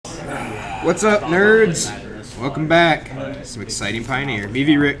What's up, nerds? Welcome back. Some exciting Pioneer.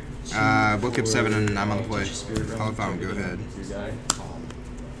 BV Rick, book up 7 and I'm on the play. I'll found go ahead.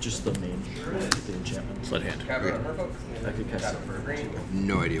 Just the main, the enchantment. Sled hand. Okay. I could cast it.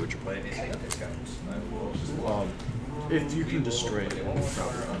 No idea what you're playing. If you can destroy it, it will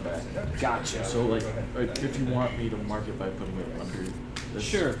probably come back. Gotcha. So, like, if you want me to mark it by putting it under this.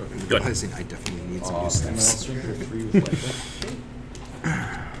 Sure. Good. I definitely need some new And then I'll steps. swing for 3 with life.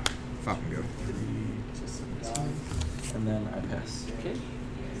 Fucking go. 3 to 17. And then I pass. Okay.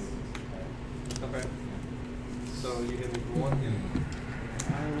 Okay. So you hit me for 1.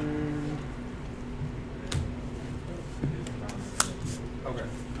 Okay.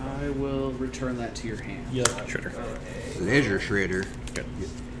 I will return that to your hand. Yep. Shredder. Leisure Shredder. Good.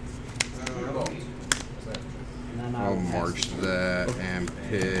 And then I'll pass march it. that and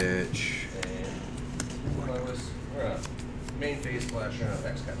pitch. Main phase slash X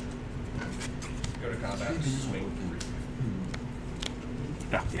catcher. Go to combat, swing.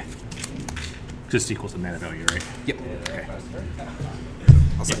 Ah, yeah. Just equals the mana value, right? Yep. Okay.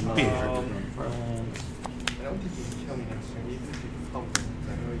 I'll say I don't think you can kill me next turn, even if you pump me.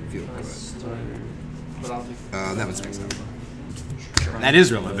 I know Feel you're good. but I'll take that one's mixed up. That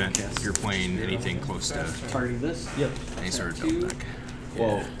is relevant if you're playing anything close to Targeting this? Yep. any sort of double deck.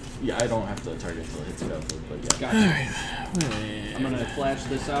 Well, yeah, I don't have to target until it hits battlefield, but yeah. Gotcha. I'm going to flash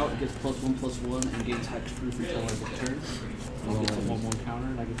this out. It gets +1/+1 and gains hexproof until end of turn. And it gets a 1/1 counter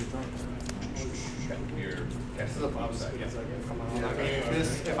and I get to draw. This is a pop set, yeah. Come on. I mean, this,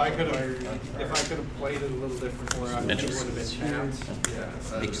 if I could have played it a little different where I would have been champed.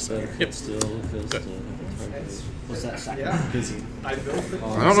 Yep. Still feels to What's that second? Yeah. busy. I built it.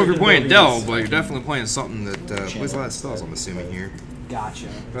 I don't know if you're playing Dell, but you're definitely playing something that plays a lot of spells, I'm assuming here. Gotcha.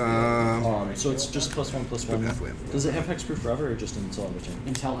 So it's just +1/+1. Halfway. Does it have hexproof forever or just until end of turn?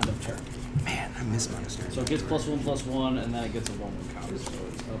 Until end of turn. Man, I miss Monastery. So it gets +1/+1 and then it gets a 1/1 counter. So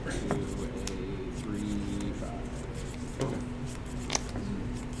it's up to a 3/5. Okay.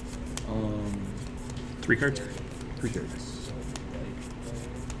 3 cards. 3 cards.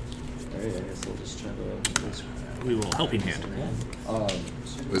 Alright, I guess I'll just try to. We will helping hand.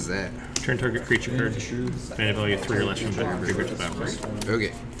 What's that? Turn target creature card. Mana value 3 or less from trigger to battle.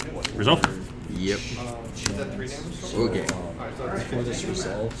 Okay. Resolve. Yep. Is that 3 damage? Okay. Alright, so that's Before this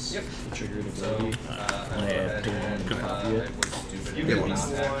resolves, the triggered ability, Go copy it. You get get 1.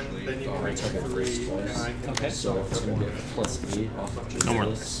 1, then you can Alright, make target 3, first twice. and I Okay. So it's going to get +8 off of No more.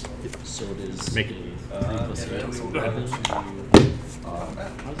 this. So it is Make it. 3+8, so 11. How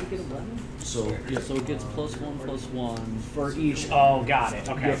does it get 11? So, yeah, So it gets +1/+1 for each. Oh, got it.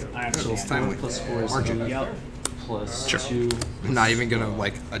 Okay. I So it's understand. time we +4 is margin. Yep. plus Sure. 2. I'm not even gonna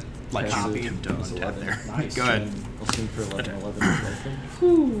like Passive copy him to is untap 11. there. Nice. Go ahead. I'll swing for 11, 11 with rifle.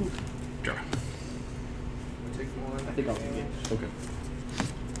 Whew. Draw. take 1. I think I'll take it. Okay.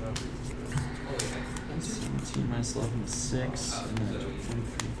 17 minus 11 is 6, and then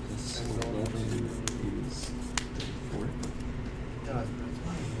 23 plus 11 is 4.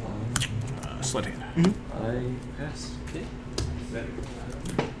 Sled hand. I pass. Okay.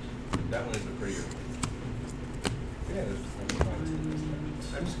 That one is a prettier. Yeah,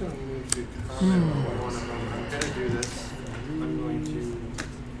 I'm just going to move to comment on one of them. I'm going to do this. I'm going to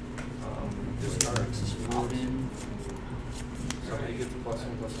discard Odin. So you get the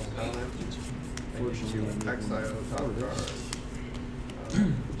 +1/+1 counter. Fortunately, I'm Exile the top card. So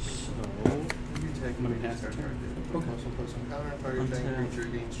You take I'm gonna pass the card. turn. +1/+1 counter. Target creature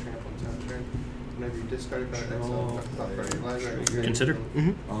gains trample until turn. Whenever you discard a card, exile the top card of your library. Consider.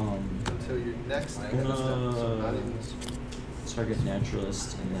 Until your next end step. So not even this. target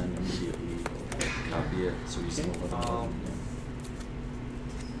naturalist and then immediately copy it so he's still 11.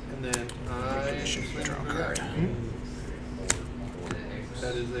 And then I Should swing draw a for card. that.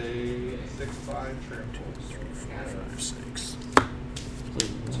 That is a 6/5 trample. 5, 6. Play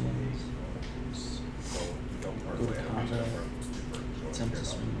go to combat. Attempt to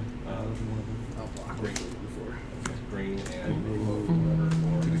swing. I'll block regularly before. Green I move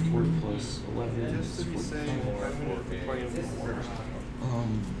 4 plus 11 Just to is be safe, 45. I'm going to play him first.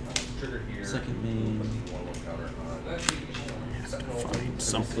 Second main. Find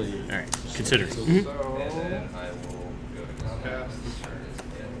something. Alright. Consider. So, Mm-hmm. then I will go to combat.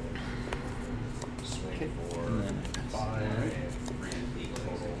 Swing for And then 5 and 3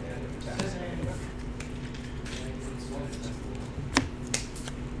 total and attack.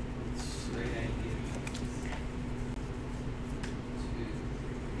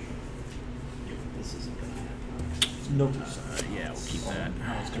 This isn't gonna happen. Nope. Yeah, we'll keep that.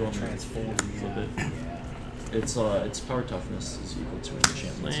 It's gonna transform. Flip it. Yeah. Its power toughness is equal to an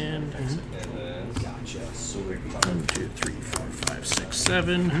enchantment. Land. Gotcha. So 1, 2, 3, 4, 5, 6,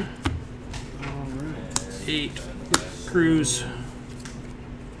 7. Alright. 8. Cruise.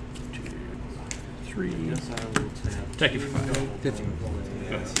 2, 3. Guess I will tap. Thank you for 5. 50.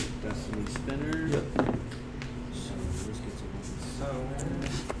 Destiny Spinner. Yep. So this gets a So,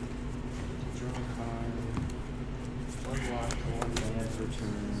 draw a card. Unlock one land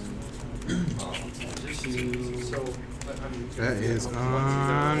return. so I'm That is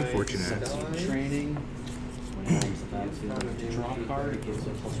unfortunate. Training. When it comes about to draw a card, it gives a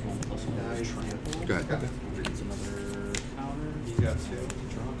 +1/+1 trample. Go ahead. It's another counter. You got 2.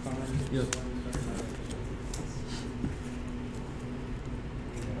 Draw a card. Yep.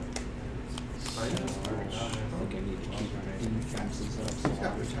 I think I need to keep influences up. So He's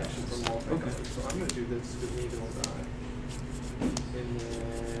got protection from all things. So I'm going to do this because neither will die. And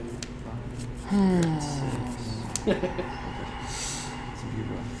then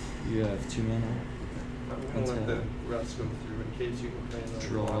You have 2 mana. I'm going to let the rest go through in case you can play another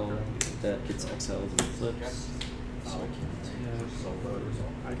Draw. blocker. That gets exiled and flips. So I can't.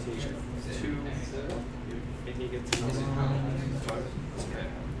 I take 2, and he gets another 5.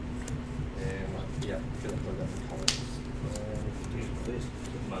 And yeah, get up with that color.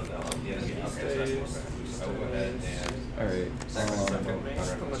 Alright.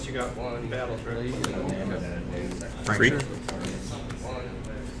 Unless you got one battle for it. Free.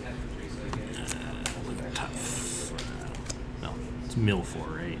 No, it's mill 4,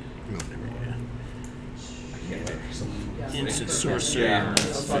 right? Instant sorcerer. Yeah.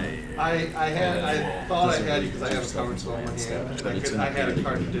 I thought I had you because I have a covered spell in my hand. I had a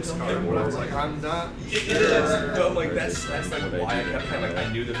card to discard, but I was like, I'm not sure. No, like that's like why I kept kind of like I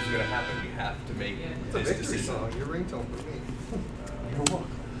knew this was gonna happen. We have to make It's a this victory decision. song. Your ringtone for me. You're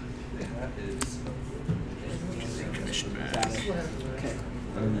welcome. That is Commission back. Got it. Okay.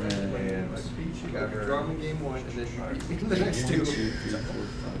 And then And I beat you. Got your drum in game 1, and then you beat me the next 2. 1, 2, 3, 4,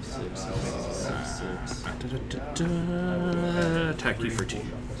 5, 6, 6. Attack you for 2.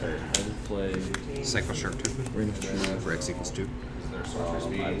 Alright, I will play Cycle Shark 2. Ring of Truth. For X equals 2.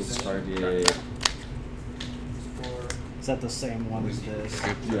 I will target. Is that the same one as this?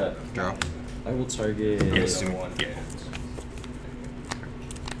 Yeah. Draw. I will target. I'm assuming. Yeah.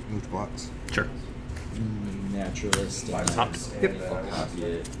 Move blocks. Sure. Naturalist. And Top. Yep. I'll copy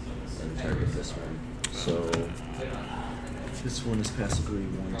it and target this one. So this one is passively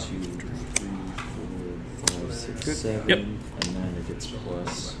 1, 2, 3, 4, 5, 6, 7. Yep. And then it gets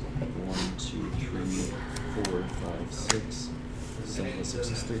plus 1, 2, 3, 4, 5, 6. 7 plus 6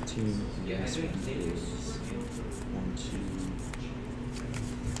 is 13. And this one is 1, 2,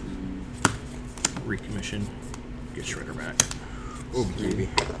 3. Recommission. Get Shredder back. Oh, baby.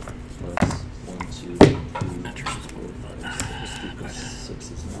 Plus 1, 2, 3, 4, 5, 6. 3 plus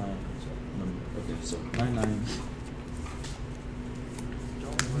 6 is 9. Okay, so 9, 9.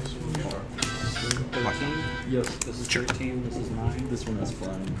 13. Yep. This is 13. This is 9. This one has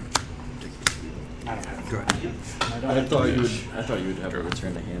flying. I don't have Go ahead. I I thought you would have a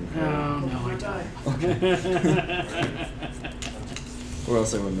return to hand. No, I die. Or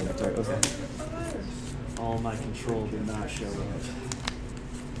else I wouldn't have target. Okay. All my control did not show up.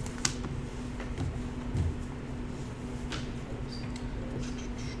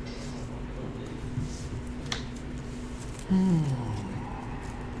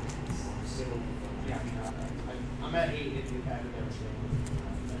 I'm at 8 if you have everything.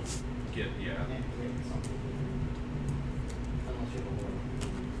 yeah.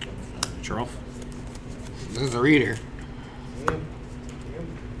 Charles. This is a reader.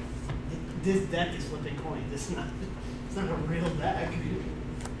 This deck is flipping coin. This is not. It's not a real deck.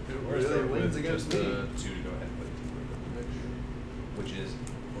 Where's the wins Just against the me? 2 to go ahead and put, which is a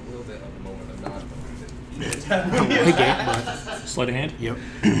little bit of the moment of not. Sleight of hand? Yep.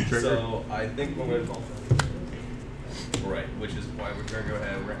 So I think when we're right, which is why we're gonna go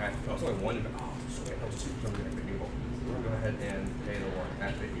ahead. We're gonna have it's only 1. Oh, so that was 2. So we're gonna activate Mutable. We're gonna go ahead and pay the 1,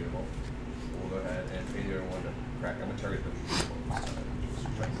 activate Mutable. We'll go ahead and pay the other 1 to crack. I'm gonna target the Mutable this time.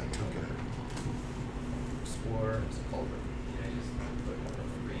 Explore, it's a cauldron.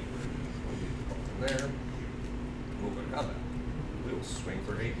 There. Move in combat. We will swing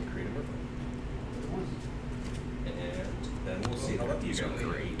for 8 and create a murder. And then we'll see how lucky you go.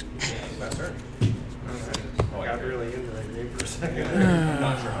 Great. Last turn. I got really into that game for a second. I'm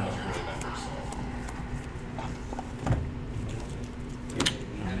not sure how much it really matters.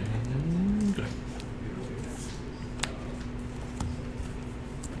 Good.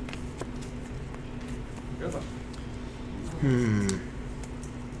 Good luck.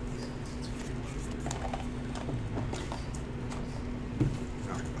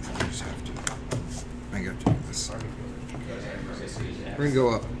 I got to do this. We're gonna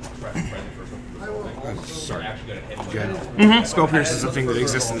go up. Oh, sorry. Mm-hmm. Spell Pierce is a thing that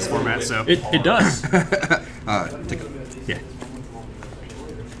exists in this format, so. It does. Take a. Yeah.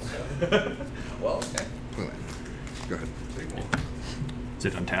 Well, okay. Go ahead. Is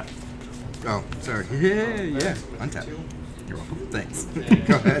it untap? Oh, sorry. Yeah. Untap. You're welcome. Thanks. Go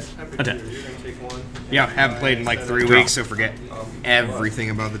ahead. Untap. You're gonna take one. Yeah, haven't played in like 3 weeks, so forget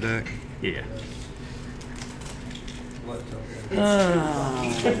everything about the deck. Yeah.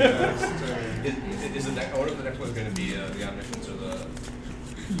 Is the next? I wonder if the next one's going to be the omniscience or the.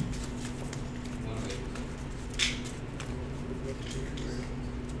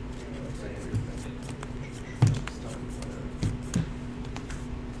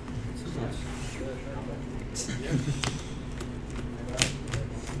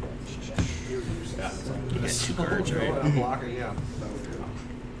 That's 2 cards, right? Blocker, yeah.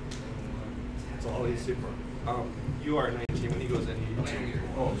 It's always super. You are 19 when he goes in.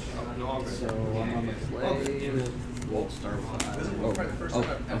 Oh, no, all good. So I'm on the play. We'll start with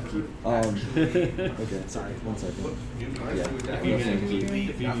Okay. Sorry. 1 second. Yeah.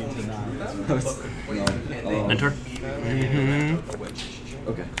 if you need to not. No. Mentor?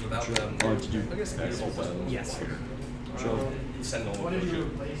 Okay. Without them, Did you? I guess that's also Yes. Sentinel. What did you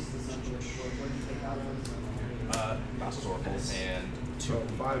replace the central short? What did you take out of it? Gnosis Oracle and So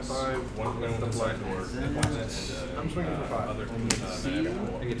 5/5. one the black door and I'm swinging for 5. other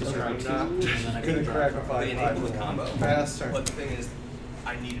I get to start I'm with 2, not and then I gonna can crack a They enable the 5/5 combo. Fast turn. But the thing is,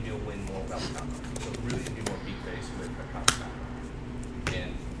 I need to be able to win more without the combo. So really to be more beat based with the combo.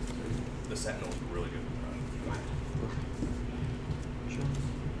 And the Sentinel's really good with that.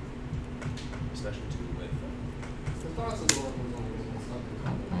 Especially too with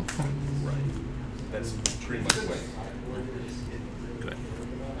right. That's pretty much what Good.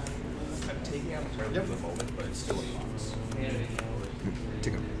 I'm taking out the turn for the moment, but it's still a box.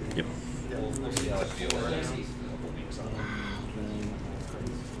 Take a. Yep. We'll see how I feel in the next couple weeks on it.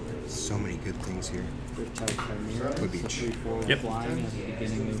 So many good things here. Riptide Chimera. Would be So 3/4 Yep. flying at the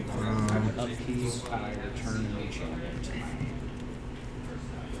beginning of the upkeep. I return an enchantment.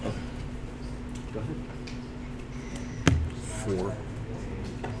 Go ahead. 4.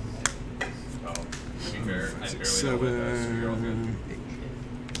 Oh, to be fair, I 6, barely know what it does, so you're all good. 7, 8.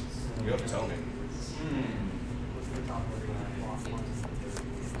 You have to tell me.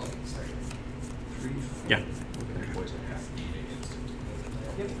 Yeah. Poison half eating instant.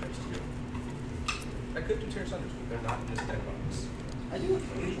 I could do Tear Sunders, but they're not in this deck box.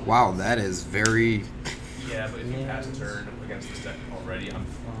 Wow, that is very. Yeah, but if you pass a turn against this deck already, I'm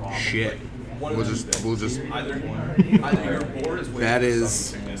probably Shit. like, one of We'll two just. things. We'll just. Either your board is way That too is-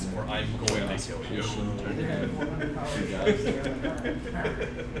 sickness, or I'm going to kill you.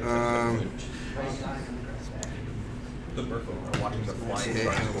 The Merfolk are watching the flying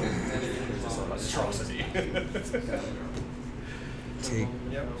triangle. It's a atrocity. Take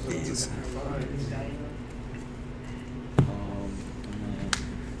these.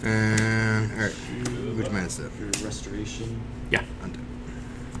 And alright. Which mana stuff? Your restoration. Yeah. Untap.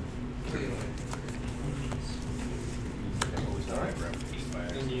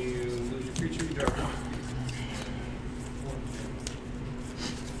 And you lose your creature, you draw.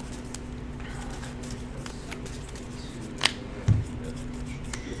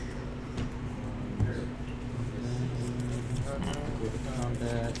 Go to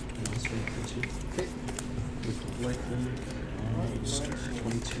combat. And I'll swing for 2. Okay. With the lifelink. And start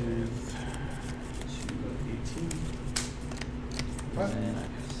 22 to 18. What? And I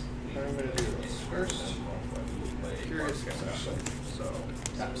guess. I'm gonna do this first. Curious question. So,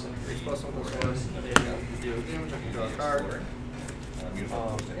 taps in. It's +1/+1. Deal damage. I can draw a card.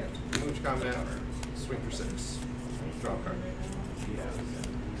 Move to combat. Swing for 6. Draw a card.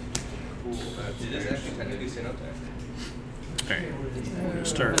 Cool. That's It is very actually technically sent out there. Alright. We're going to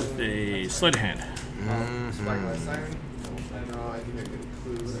start with a sleight of hand. Spyglass Siren. I think I could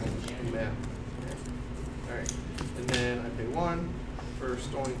include map. Alright. And then I pay 1 for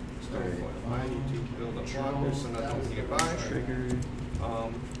Stone Point. I need to build up blockers so nothing can get by. Trigger.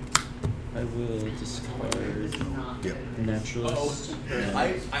 I will discard Yep. Naturalist. and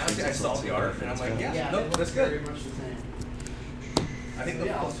I honestly I saw the art and I'm like, yeah, no, that's Very good. much the same. I think the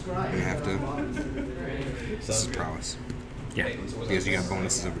Yeah, I'll scribe. You have to. This is prowess. Yeah. Because you got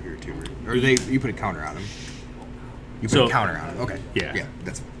bonuses over here too, right? Or you put a counter on them. You put So- a counter on them. Okay. Yeah. Yeah,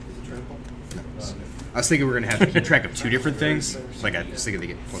 that's. Is it trample? No. I was thinking we were gonna have to keep track of 2 different things. Like I was thinking they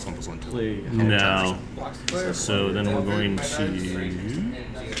get +1/+1 to. Play. No. Blocks the player. So then we're going to I'm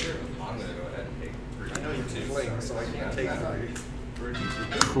gonna go ahead and take 3. I know you're playing, so I can't take 3.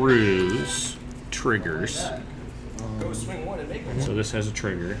 cruise, triggers. Go swing one and make one. So this has a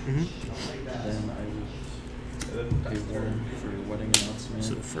trigger. Then I would pay 1 for wedding announcement.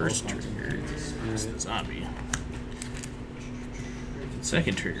 So the first trigger is the zombie.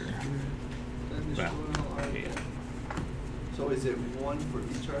 Second trigger. Well, yeah. So is it 1 for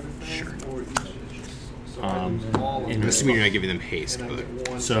each artifact? Sure. Or each? So I think all of in I'm them, assuming you're not giving them haste, and I but get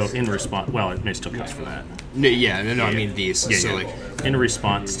 1 So for in each response, well, it may still cost for that. no, yeah, no, I mean these. Yeah, so yeah. like, In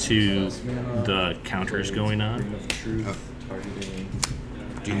response to the counters going Ring on, of Truth, Oh. targeting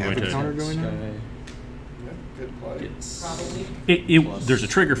do you I'm have going a to- counter going on? Sky Yeah, good play. gets there's a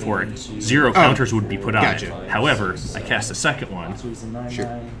trigger for it. 0 counters would be put on Gotcha. it. However, I cast a second one. so he's a 9/9.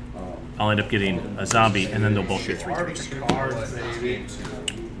 Sure. I'll end up getting a zombie, and then they'll both get 3 Cards, triggers. cards, baby.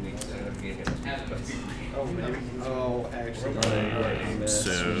 Oh, maybe. Oh, actually.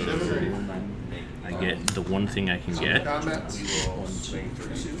 So I get the one thing I can get. Comments? 1, 2, 3,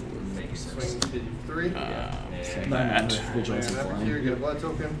 4, 5, 6. Swing to 3. That. Vigilance and Here, flying. get a blood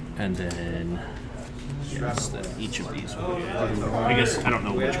token. And then yes, then each of these will get. I guess I don't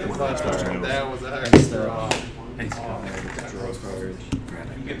know which one I'm supposed to go. That was a heck of a draw. Draw card.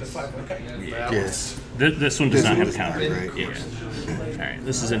 Yes. This one does not have a counter. Right. Yeah. Alright,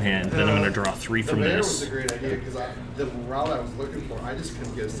 this is in hand. Then I'm going to draw 3 The from bear was this. a great idea because the route I was looking for, I just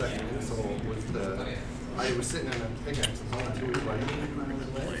couldn't get a second insole with the. I was sitting in a pickaxe and all two was like,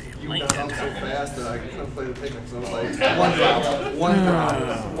 you got up so fast that I couldn't play the pickaxe. I was like, one drop, one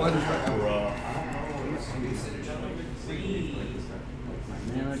drop, one drop.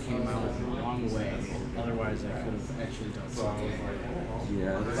 Mana came out the wrong way. Otherwise, I could have actually done something.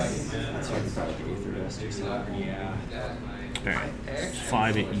 Yeah, it's hard to find like Aether Hub or something. Yeah. Alright,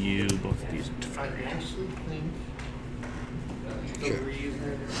 5 at you, both of these into I 5. actually think the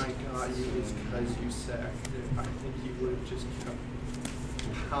reason I got you is because you sacked it. I think you would have just kept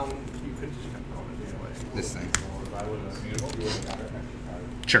you could have just kept pounding it away. This thing.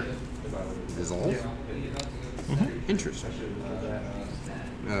 Sure. Dissolve? Interesting.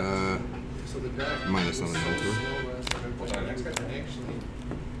 So the deck Minus on the was so filter. slow last time I played. Actually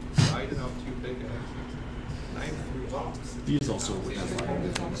sided up 2 big guys. 9 through opposite. These also would have flying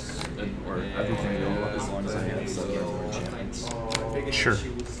business, or everything go as long as I have set or enchantments. My biggest Sure.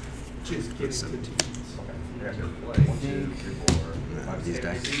 issue was just getting to teams. These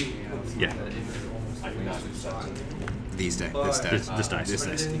dice. Yeah. These dice. But This dice. This dice. This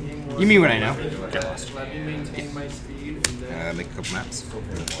dice. in game You mean what I know? Let me maintain my speed and then Make a couple maps.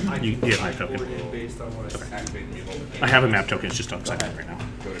 I You can get my put token. forward in based on what I see. I have a map token, it's just on second right now.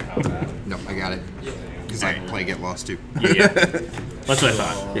 No, I got it. Because I can play Get Lost too. Yeah. That's what I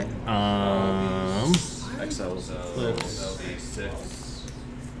thought. Yeah. Exile Eclipse,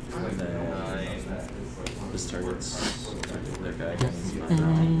 and then this target's their guy gets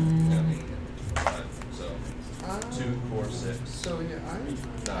 9. So 2, 4, 6. So yeah,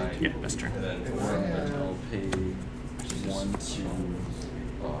 9. Yeah, best turn. And then And I'll pay 1 to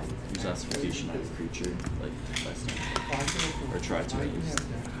use ossification on a creature, like last time. Or try to at least.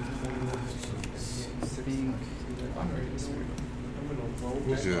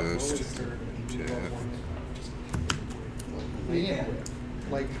 Just tap. yeah,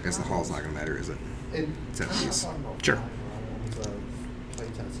 like I guess the hall's not going to matter, is it? Except these. Sure.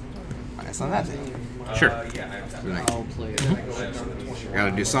 Minus on that thing. Sure. I'll play it. I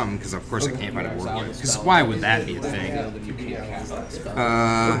gotta do something because of course I can't find a board with. Because why would that be a thing? You can't cast that spell.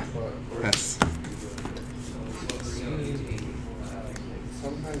 That's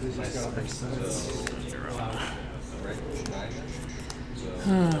sometimes it's just gotta make sense.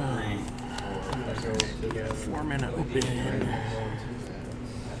 4 mana open.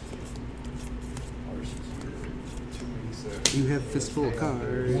 you have fistful of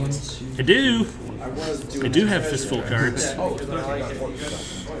cards. I do. I I do have fistful of cards. Yeah, you're good.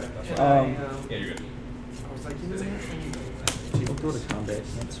 I was like, you know what? I'll go to combat.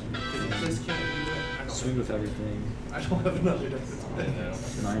 That's If this can't do it, I don't swing with everything. I don't have another deck.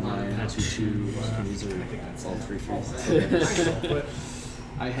 9/9, 2/2. These are all 3/3. But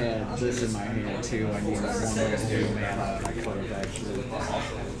I had this in my hand too. I needed 1 blue mana. I could have actually.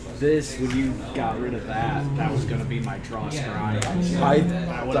 This, when you got rid of that, that was going to be my draw scry. I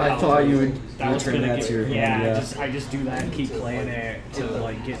thought you would return that to your hand. Yeah, Yeah. I just do that and keep playing it to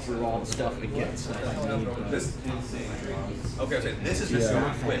like get through all the stuff and get stuff I need. But This, okay, so this is the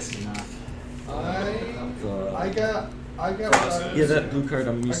Yeah. twist. I got what I Yeah, that blue card,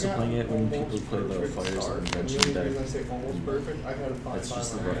 I'm used to playing it when people play the fires and and the invention only deck. reason I say almost perfect, I had a 5/5. It's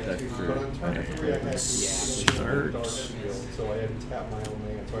just a rough deck for But on turn 3, I had to Start. so I had to tap my own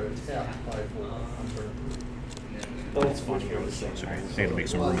land, so I had to tap 5/4 on turn 3. It's funny. I was saying. Sorry, I gotta make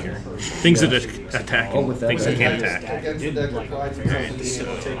some room here. Things that attack and things that can't attack. Against the deck required you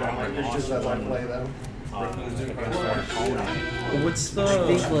to take advantages as I play them. What's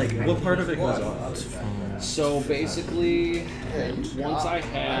the? What part of it goes off? So basically, once I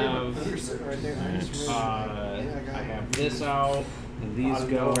have this out, and these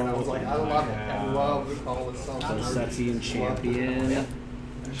go, And I was like, I love the call of something. Setzian Champion,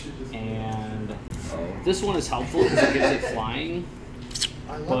 and this one is helpful because it gives it flying.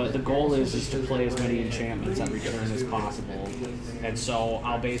 But the goal is to play as many enchantments at return as possible, and so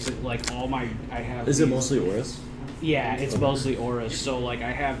I'll basically I have. Is it mostly auras? Yeah, it's mostly auras. So like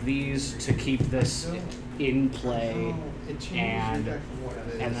I have these to keep this in play, and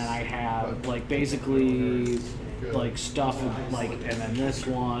then I have like basically like stuff like, and then this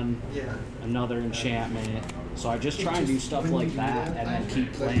one, another enchantment. So I just try and do stuff like that, and then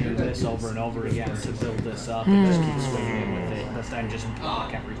keep playing this over and over again to build this up, and just keep swinging with it. But then just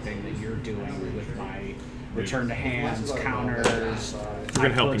block everything that you're doing with my return to hands, counters. We're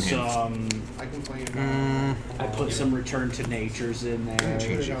gonna help you I put some return to natures in there,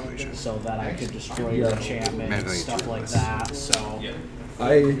 so that I could destroy your enchantments, stuff like that. So.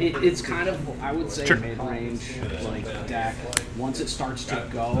 It's kind of, I would say, mid-range like deck. Once it starts to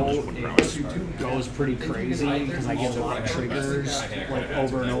go, it goes pretty crazy because I get a lot of triggers like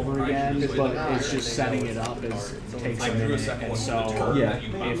over and over again. But it's just setting it up takes a minute, and so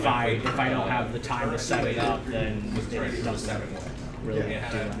if I don't have the time to set it up, then it doesn't really do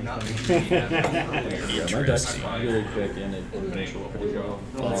anything. My deck's really quick and it controls pretty well.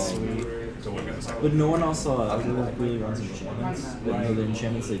 That's sweet. But no one else really runs enchantments. But no, the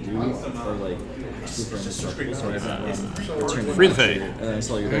enchantments they do are like super indestructible. So I haven't run Free the Fade. And then I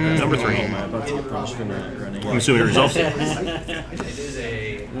saw your deck. Number 3. I'm about to get punished for not running. I'm assuming it results.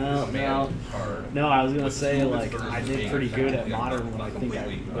 No, I was gonna say like I did pretty good at modern when I think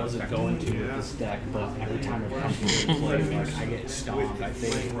I wasn't going to with this deck, but every time I've come to play, like I get stomped. I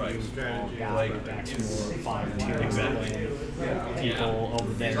think my deck's more 5-2 people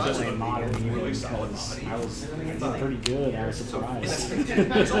over there playing modern because I did pretty good. I was surprised.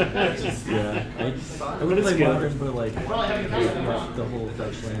 Yeah, I would play modern, but like the whole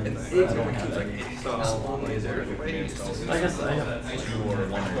fetch land, I don't have any. I guess I have 2 or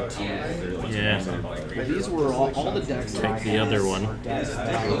 1 or 2. Yeah. These were all the decks that I Take the other one.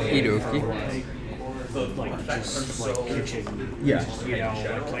 Like just like kitchen, Yeah. you know,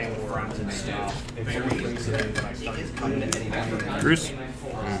 like playing with friends and stuff. It's very recently when I started coming to anything. Bruce?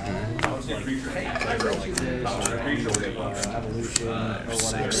 Evolution or whatever.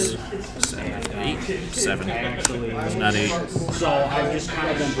 8, 7. Actually, It's not 8. so I've just kind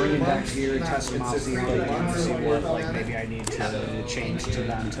of been bringing decks here, testing them out, see what they do, see what like maybe I need to change to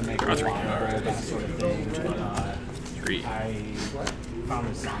them to make it reliable, that sort of thing. But 3. I found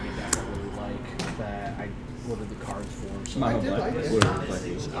a zombie deck I really like that I ordered the cards for. So Mono black. It's mono black,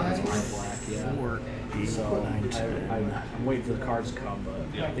 yeah. So I'm waiting for the cards to come, but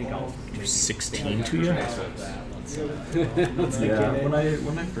I think I'll Do 16 to you? Yeah, when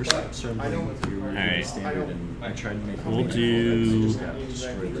I first started playing with you, we were doing standard, and I tried to make. We'll do just got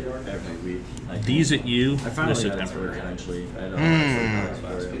destroyed like every week. Like, these at you, I finally this at got it to work Emperor. eventually. I don't know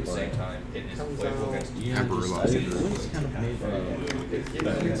for it, but Emperor I lost. always kind of made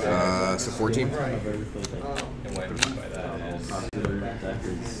So 14? popular deck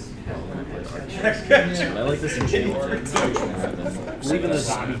is when I play Archers. I like this enchantment much more than even the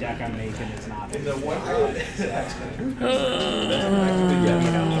zombie deck I'm making is not.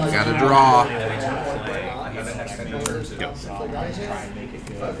 Gotta draw.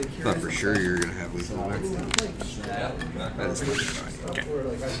 Thought for sure you were gonna have lethal effect. That is fine. Okay.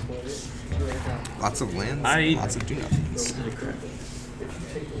 Lots of lands, lots of do-nothings.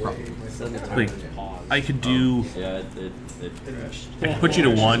 Like, I could do. yeah, it crashed. I could put you to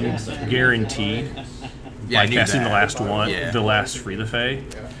 1, guaranteed. Yeah, I By knew casting that. the last one, Yeah. the last Free the Fae.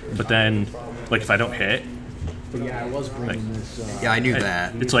 But then, like, if I don't hit, But yeah, I was bringing this. Yeah, I knew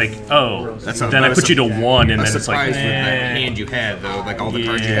that. it's like, oh, That's then I put you to 1, and I then was it's like, surprised with that eh. hand you had, though. Like all the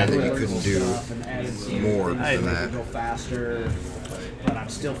cards you had that you couldn't do more than Go that. faster, but I'm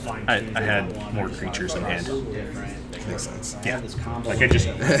still fine. I had more creatures in hand. Makes sense. Yeah. Like I just,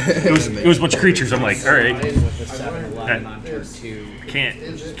 it was a bunch of creatures. I'm like, all right, With the 7-11 on turn 2.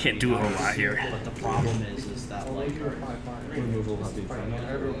 can't do a whole lot here. But the problem is that like Removal will be fun.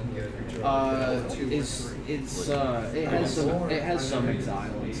 it has some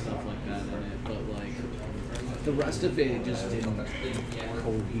exile and stuff like that in it, but like the rest of it just didn't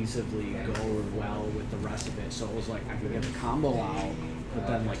cohesively go well with the rest of it. So it was like I could get the combo out, but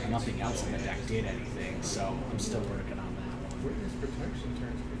then like nothing else in the deck did anything, so I'm still working on that one. Witness protection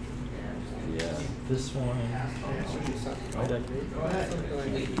turns creatures. Yeah, this one. My deck.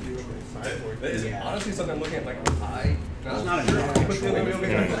 It's honestly something I'm looking at, like, it's not a neutral.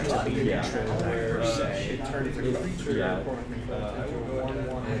 Yeah. Where, say, It turns a creature. Yeah. I would go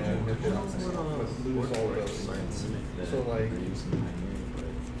 1/1 and lose all those. So like,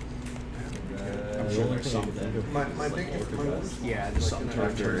 I'm sure something. my biggest yeah, just something to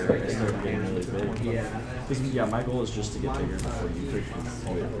After I start getting really big. Yeah. Because, yeah, my goal is just to get bigger before you pick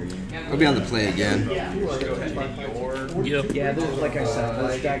green. I'll be on the play again. go ahead and get your. Yep. Yeah, like I said,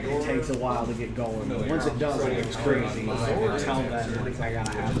 this deck takes a while to get going. But once it does, it gets crazy. Until then, like, I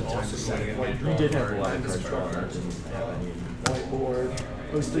gotta have the time to set it up. You did have a lot of cards drawn. I didn't have any. whiteboard.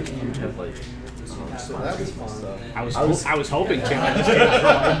 I was thinking you'd have like. So that was fun. I was hoping to. I just can't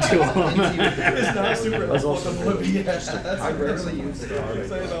draw into them. It's not super. I was also I rarely use it.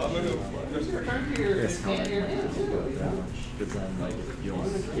 But then, like, you don't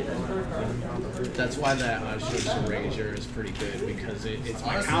get anything. That's why that Azorius Erasure is pretty good, because it's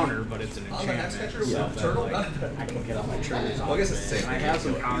my counter, but it's an enchantment. So that, like, I can get all my triggers off Well, I guess of it's the it. same And I thing. have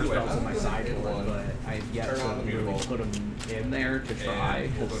some counter spells on my sideboard, One. but I've yet Turn to on the really mutable. put them in there to try.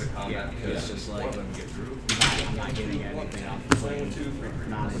 And we'll go to Because, combat yeah, because it's just one like, of them get through. I'm not getting anything off the plane.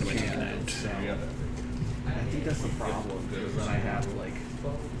 Not enchantment. So I think that's the problem, is that I have, like,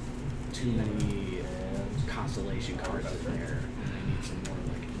 too many constellation cards in there, and I need some more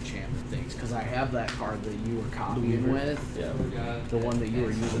like enchantment things. Because I have that card that you were copying with, Yeah. the one that you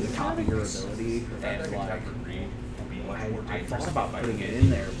were using to copy your ability, and like I thought about putting it in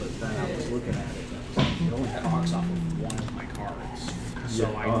there, but then I was looking at it, and it only procs off of one of my cards. So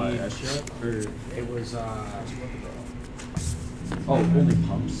I need. It was only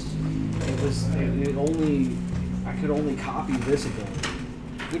pumps. it only I could only copy this ability.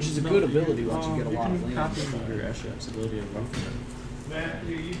 Which is a good ability once you get a lot of land. Copying your Ashap's ability of movement. Matt,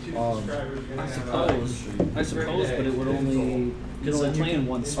 your YouTube subscribers. I suppose, but it would only play in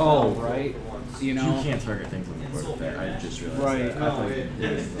one spell, right? You know. You can't target things on the board with that. I just realized Right. that. I thought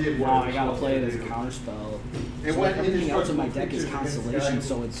you did. Wow, I gotta play it as a counter spell. So like everything else in my deck is constellation,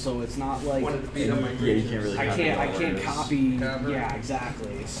 so it's not like Yeah, you can't really. I copy can't all copy. Yeah,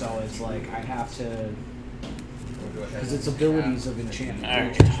 exactly. So it's like I have to. Because it's abilities of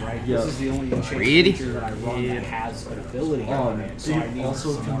enchantment creatures, right? Yeah. This is the only enchantment Really? creature that I run that has an ability on it. So I need You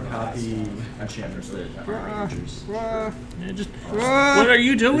also some can more of that copy stuff. enchantments that aren't rangers. What are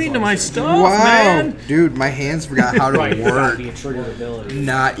you doing to my stuff, Wow, man? dude, my hands forgot how to Right, it's gotta work. be a triggered ability.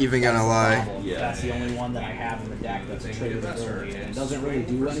 Not even gonna lie. Yeah. That's the only one that I have in the deck that's a triggered ability, and it doesn't really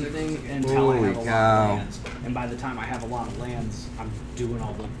do anything until I Holy have a lot cow. of lands. And by the time I have a lot of lands, I'm doing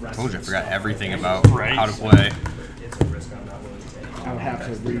all the rest. Told you I of the forgot stuff. everything about how to play. It's a risk I'm not willing to take. I would have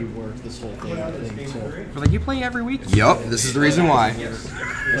to rework this whole thing, I think, too. We're like, you play every week? Yup, this is the reason why.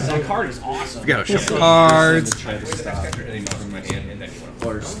 But that card is awesome. We gotta show cards. Try to stop you from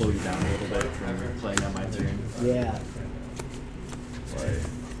or slow you down a little bit from playing on my turn. Yeah. Like,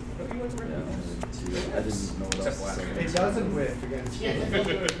 I didn't know what else to say. It doesn't whiff against.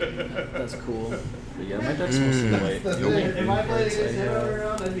 That's cool. But yeah, my deck's mostly white. The only If I played against him every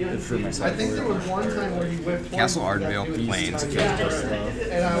round, I'd be for my I think there was one time where he whiffed one. Castle Ardenvale, Plains.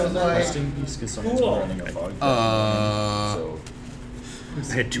 And I was like, Resting piece because someone's running a fog. Uh, So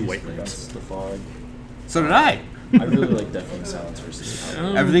I had two white against lands. the fog. So did I. I really like Deafening Silence versus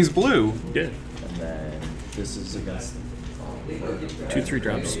Power. Everything's blue. Yeah. And then this is against 2/3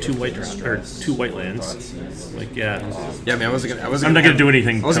 drops, two white lands. Like yeah. Yeah, man, I wasn't I'm not gonna do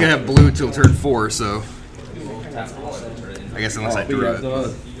anything. I wasn't gonna have blue till turn 4, so I guess unless I drew it.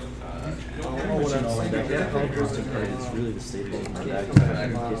 It's really the state of my deck. If I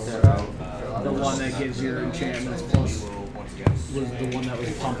can get that out. The one that gives your enchantments plus was the one that was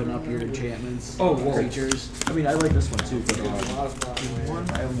pumping up your enchantments creatures. I mean, I like this one too, but a lot of fun.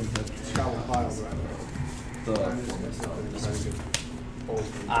 I only have the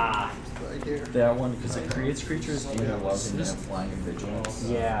Ah, Right here. that one because it creates creatures and it allows them to have flying and vigilance.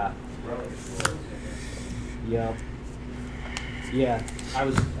 yeah. Yep. Yeah, I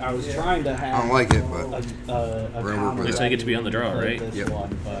was trying to have. I don't like it, but a we're gonna work counter with it. So I get to be on the draw, like right? This Yep.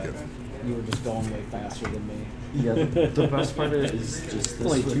 one, but Yep. you were just going way faster than me. Yeah, the best part of it is just this.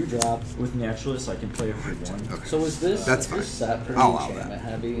 Only with- 2 drops. With Naturalist, I can play it for 1. Okay. So is this That's this fine. set pretty I'll allow enchantment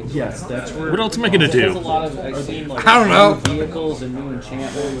heavy? Yes, that's where. What else am I gonna There's a do? lot of I've seen like I don't know. new vehicles and new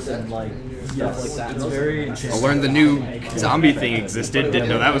enchantments and like stuff like that. It's very enchanted. I learned the new zombie thing existed. Didn't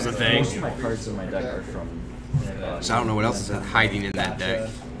know that was a thing. Most of my cards in my deck are from. So I don't know what else is hiding in that deck.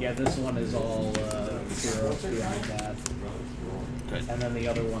 Yeah, this one is all zeros behind that. Good. And then the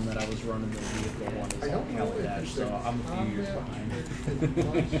other one that I was running the vehicle one is on Hell Dash, so I'm a few years behind.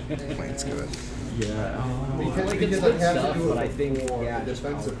 Plane's good. Yeah. Because Like, it's I good have to stuff, do it but I think, before yeah, the just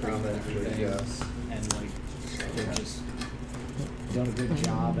defensive power comment, creep and everything. yes. And, like, they're just done a good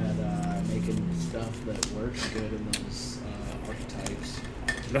job at making stuff that works good in those archetypes.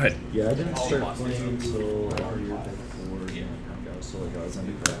 Go ahead. Yeah, I didn't start playing until a year before, yeah, so like I was on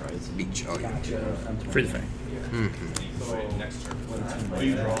the Horizon. Beach. Oh, yeah. Gotcha. Free the fang. So next turn. Oh,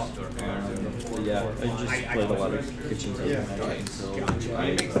 you draw? Yeah, I just played a lot of kitchen table magic until I started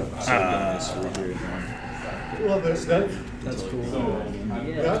getting my surgery. Well, that's That's cool.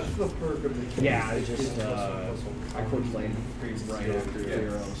 that's the perk of the Yeah, I just I quit playing right after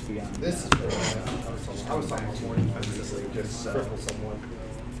Heroes Beyond. This is that. I was talking about more defensively, just cripple someone.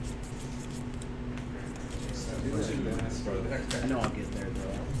 I know I'll get there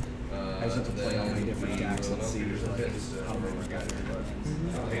though. I just have to play all my different decks and see like how they work out.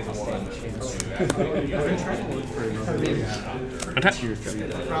 Attack.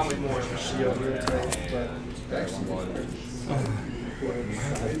 Probably more of a shield type, but actually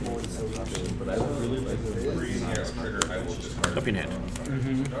But I would really like the Up in hand.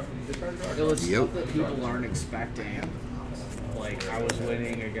 It's stuff that people aren't expecting. Like I was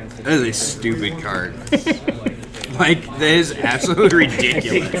winning against. That is a stupid card. Like, that is absolutely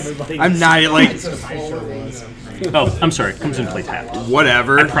ridiculous. I'm not, like... Oh, I'm sorry. Comes in play tapped.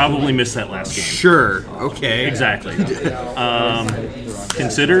 Whatever. I probably missed that last game. Sure. Okay. Exactly.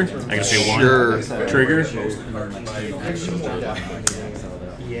 Consider. I can say one. Sure. Trigger.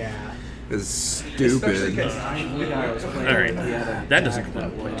 Yeah. It's stupid. Alright. That doesn't come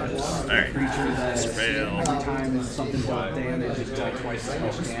in play tapped. Alright. Spell. Every time something does damage, it's like twice as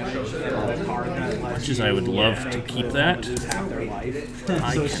much damage. And the card that lets Much as I would love to keep that, lose half their life.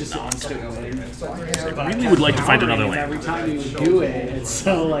 I So it's just an cannot. instant win. I really would like to find another Every land. time you do it, it's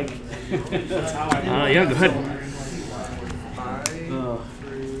so like that's how I. Yeah, go ahead. Yeah,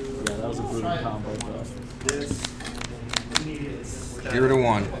 that was a brutal combo, though. Give it a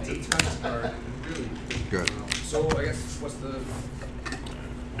 1. Good. So I guess what's the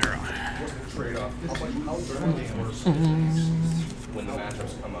trade-off? How worse when the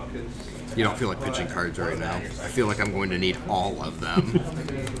matchups come up? You don't feel like pitching cards right now. I feel like I'm going to need all of them.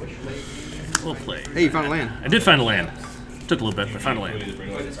 We'll play. Hey, you found a land. I did find a land. Took a little bit, but I found a land.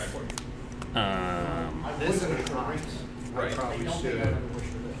 this is right. Probably should.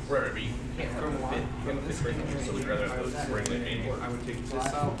 Right, but you can't fit very much, so we'd rather have the regular 80. I would take this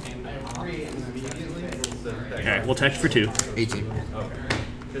out and immediately. Okay, we'll text for 2. 18. Okay.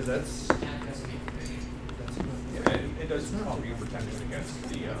 Because that's Yeah, it does offer you protection against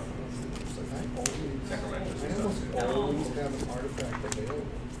the necromancers and stuff. always have an artifact available.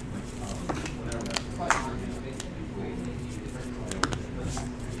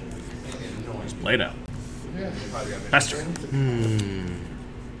 Just play it out. Yeah. Faster.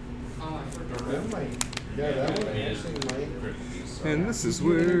 That might. Yeah, that one actually might. And this is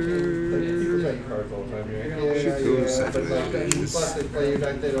People where... play cards all the time. You're like, Shoot those but like, sideways. plus they play your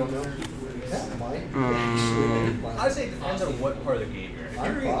deck, they don't know. That might. I'd say it depends on what part of the game you're in. If I'm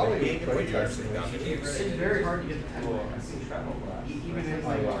you're in the probably game, a when you're card sitting down the game, It's very hard to get the time. Even if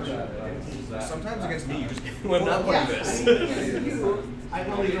like sometimes against me, you just when I'm not playing this. I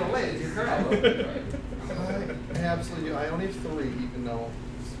know you don't win. You're correct. I absolutely. I only have 3, even though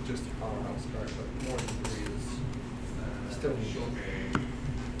it's just a powerhouse card, but more than 3 is still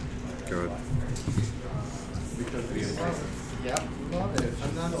Good. because it's yeah, love it.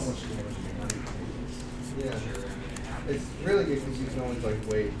 I'm not so much. Yeah, it's really good because you can always like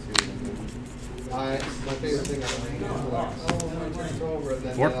wait too. My favorite thing I like is like, oh, my turn's over, and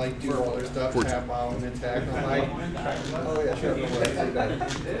then 4. they like do all their stuff, 14. tap out and attack. I'm like, oh yeah, sure.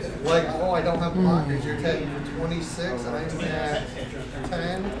 Like, oh, I don't have blockers. You're 10 for 26. I'm at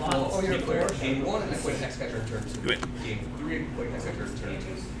 10. Oh, you're 4. Game 1, I quit next catcher turn 2. Good. Game 3, I quit next catcher turn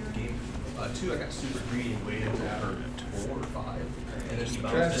 2. Game 2, I got super greedy and waited until turn 4 or 5. And then she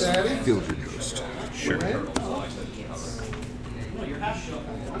Trash bounced Daddy? Field your ghost. Sure. turtles, so I said cover.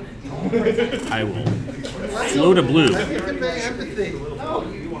 I will float a blue. I think convey empathy. No,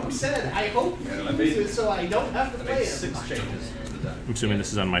 you said I hope you use it so I don't have to I play made it. 6 changes to the deck. I'm assuming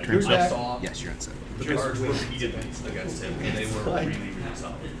this is on my turn I still. saw Yes, you're on 7. the cards repeatedly against him, and they were really, really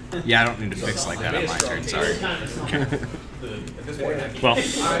solid. Yeah, I don't need to fix like that on my turn, sorry. At this point, Well,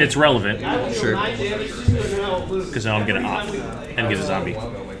 it's relevant I will Sure. do 9 damage to you and then I'll lose. because now I'm gonna op and get a zombie.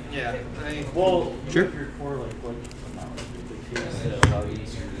 Yeah. Well, Sure. if you're core, like, what amount of the case that allow you to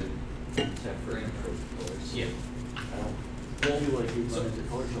tap for course. Yeah.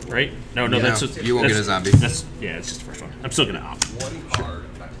 Right? No, no, Yeah, that's just, you won't that's, get a zombie. That's yeah, it's just the first one. I'm still gonna opt. One card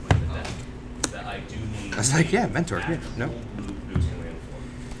effectively in the deck that I do need. I was like, yeah, mentor. Yeah, no.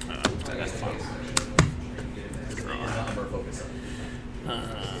 That's fine.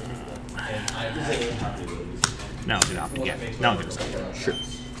 Now I'm gonna opt again. Now I'm gonna stop. Sure.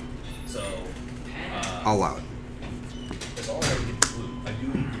 So, I'll allow it. it's all right to get blue. I do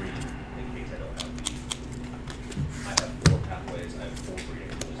need green in case I don't have the. I have 4 pathways. I have 4 green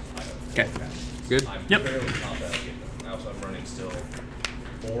angels. I have 4 Okay. pathways. Good. I'm Yep. fairly confident I'll get them. Also, I'm running still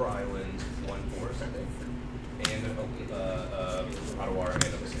 4 islands, 1 forest, I think, and Ottawa and a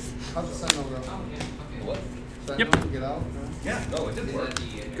city. How's the Sentinel go? What? Sentinel, Yep. get out? Yeah, no, it did work.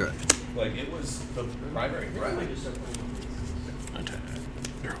 Good. Like, it was the primary threat.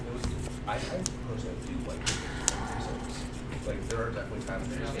 I personally do like reserves. Like, there are definitely times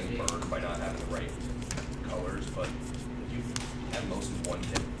where you're just getting burned by not having the right colors, but if you have mostly one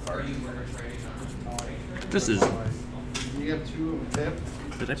hit card, This is. You have 2 tip.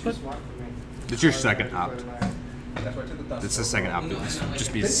 Did I Too put? smart for me. It's your second opt. that's why I took the dust. It's the second opt.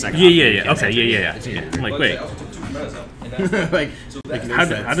 Just be the second. Yeah. Okay. Yeah. I'm like, wait. I also took 2 Metas out, and that's Like, so like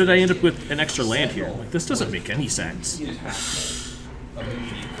that's How did I end up with an extra land here? Like, this doesn't make any sense. you have a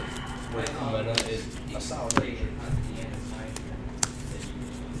meaty where Kumena is a solid ranger.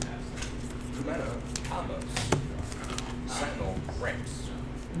 Kumena combos. Sentinel ramps.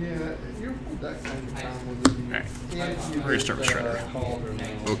 Yeah, your whole deck kind of time will just be. Alright. Yeah, We're gonna start with Shredder.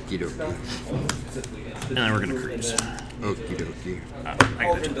 okie dokie. And then we're gonna cruise. Okie dokie. I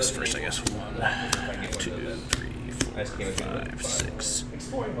gotta do this first, I guess. 1, 2, 3, 4, 5, 6,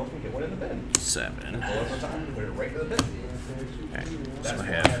 Exploring helps me get one in the bin. 7. Pull up on top and put it right in the bin. Okay. That's So I what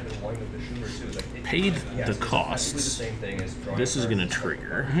have I've been wanting with the Shooter too. Is like it, paid yes, the it's technically costs. the same thing as drawing This is cards gonna and stuff,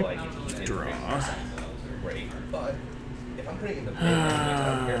 trigger. like, you did Draw. Great, but if I'm putting it in the bin,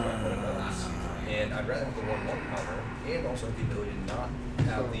 I don't care if I put it else. And I'd rather have the 1/1 counter, and also have the ability to not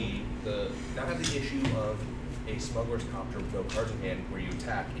have the issue of a smuggler's copter with no cards in hand, where you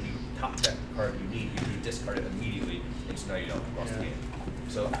attack and you top deck the card you need, you discard it immediately, and so now you don't lost the game.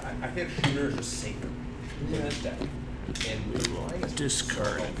 So I think Shooter is just safer in this deck. And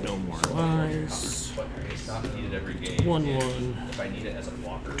Discard no more lies. but it's not needed every game. 1/1. And if I need it as a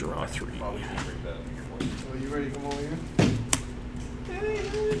blocker, Draw I 3. probably should bring the So you ready to come over here?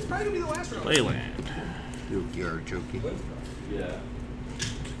 It's probably gonna be the last round. Play land. Okie artichoke. Yeah.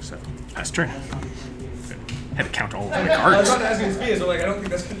 So, last turn. Had to count all of the I was cards. about to ask you to speed, so like I don't think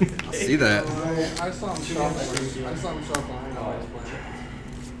that's gonna be the I case. see that. I saw him shuffling. I saw him shuffling.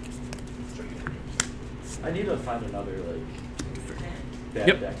 I need to find another like bad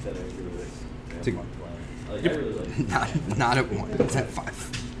Yep. deck that I really have To- fun playing. Like, Yep. I really like. Not at 1. It's at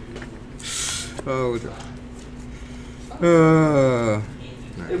 5. Oh, draw.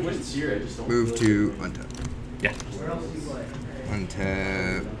 It wins here. I just don't. Move feel to like untap. Yeah.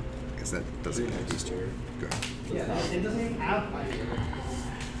 Untap. I guess that doesn't have these 2. Go. Yeah, it doesn't even have my.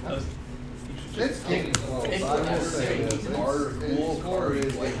 It's getting close. I will say this. It's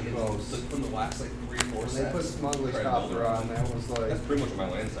getting close. From the last like 3-4 When sets. they put Smuggler's tried to build Copter around- on, that was like, That's pretty much what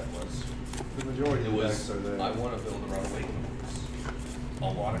my land set was. the majority It of the was, decks are there. I want to build around Awakening. A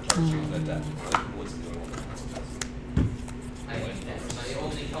lot of cards use that deck. Awakening was the only one that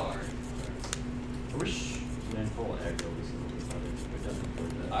I wish Landfall aggro was a little bit better. It doesn't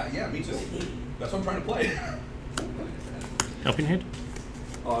play that. Yeah, me too. That's what I'm trying to play. Helping hand.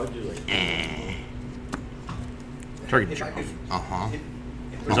 Oh, I would do like. Target If I draw. could, Uh-huh. if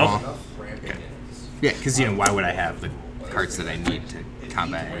there's Resolve? enough ramping ins. Yeah, because, why would I have the cards that I need to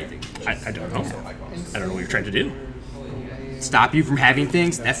combat anything? I don't know. I don't know what you're trying to do. Stop you from having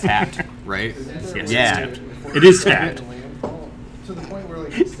things? That's tapped, right? Yes, Yeah. it's tapped. It is tapped. To the point where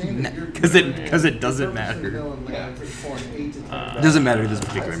like standard, you're- 'Cause it- you're 'cause it doesn't purposely matter. milling land to form 8 to 10 It doesn't matter this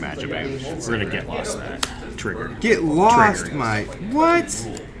particular matchup. We're gonna get lost that. Trigger. Get lost, Triggering. my... What?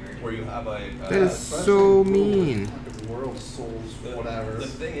 Where you have a. That is so mean. The world souls, whatever. The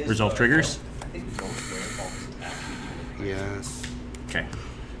thing is, Resolve triggers? I think most landfall is actually Yes. Okay.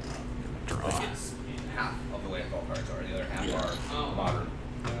 Draw. like it's half of the landfall cards are, the other half are modern.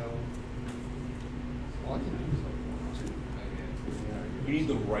 Well, I can use like 1 or 2. You need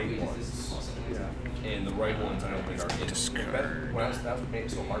the right ones. Yeah. And the right ones I don't think are in. Discard. When that was made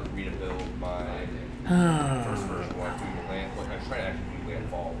it so hard for me to build my first version when I was doing the land, like I was trying to actually do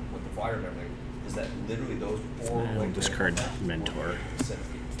landfall with the flyer and everything, is that literally those 4 And like discard landfall mentor. were specific.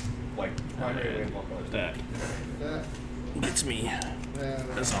 Like primary landfall colors. That That, gets me that,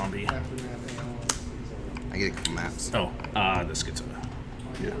 a zombie. aftermath analysis. I get a couple maps. Oh, this gets a.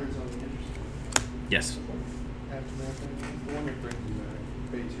 Yes. have to map it. The one that brings you back.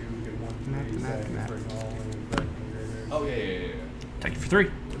 Pay 2, get 1 Map. bring all and back from your Oh yeah. Take it for 3.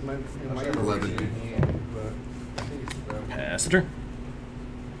 It might 11. be in hand, but I think it's about Pass the turn.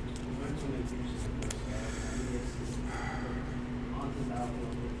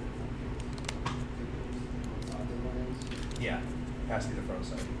 Yeah. Has to be the front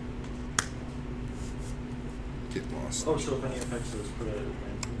side. Get lost. Oh, so if any effects those put a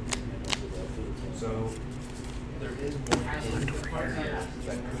So there is one area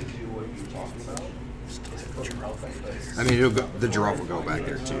that could do what you were talking about. I mean, it'll go, the giraffe will go back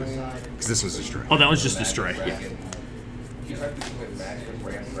there too, because this was destroyed. Oh, that was just destroy. Yeah. You try to do something with Max and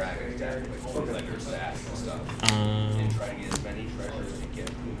Ram Dragon attack, like your stats and stuff. And try to get as many treasures as you can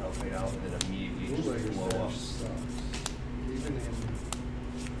from help it out, and then immediately just blow up. even in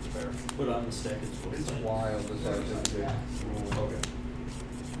Fair. put on the stack. it's wild as far as it's Okay.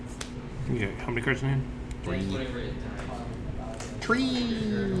 Okay, how many cards in hand? 3.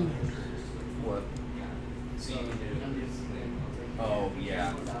 What? Oh,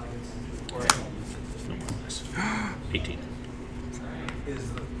 yeah. No more on this. 18.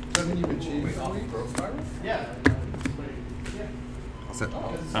 doesn't even change Wait, off the growth spiral? Yeah. What's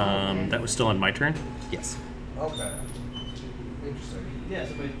that? That was still on my turn. Yes. Okay. Interesting. Yeah,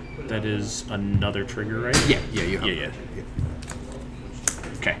 somebody put it That on. is another trigger, right? Yeah, you have. Yeah.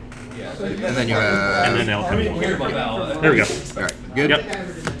 Okay. Yeah. And then you have. And then they'll come in. Hear about that. There we go. All right, good. Yep.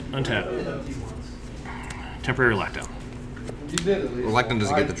 Untap. Temporary lockdown. You did at least. Well, Lecton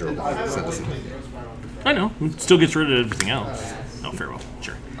doesn't get the drill. So listen. I know. It still gets rid of everything else. Oh, farewell.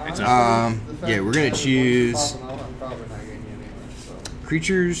 Sure. Yeah, we're gonna choose I'm probably not getting you anyway, so.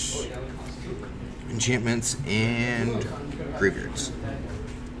 creatures, enchantments, and graveyards.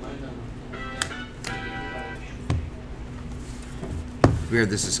 We had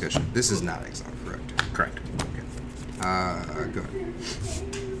this discussion. This is not exile, correct? Correct. Okay. Go ahead.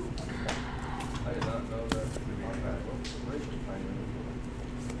 I did not know that.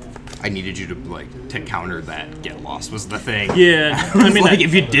 I needed you to counter that get lost was the thing. Yeah. I mean, like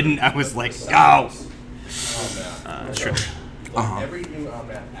if you didn't, I was like, go. Sure. Every new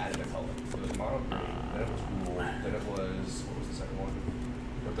map added a color. It was mono green, then it was rule, then it was, what was the second one?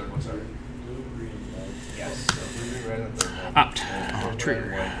 The third one, sorry. Yes. Blue, green, red, and the third one. Opt. And Oh, red,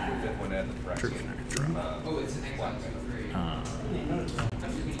 trigger. white, the fifth one added the correct Trigger. one. Draw. Black mana.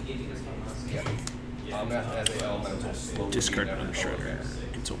 Yeah. Map as an elemental slowly Discard being another added color. shredder.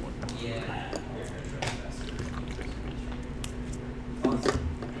 It's a 1.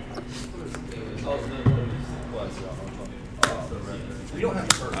 We don't have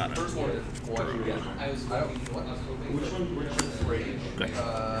the first. The first one is what you get. Which one? Rating. Good.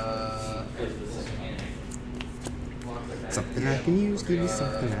 Something I can use. Give me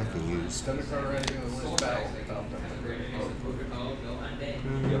something I can use. Thunder card or anything on the list battle.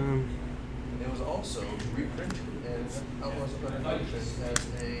 It was also reprinted in Outlaws of Better Junction as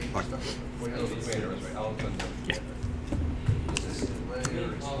a special. Wait, no, the commander was right. Outlaws of Better Yeah.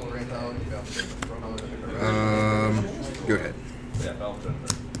 Go ahead. Yeah, Belton.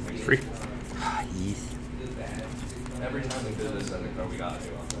 Free. Yes. Every time we did this, I think we got to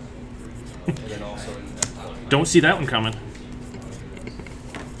do it. And then also in Don't see that one coming.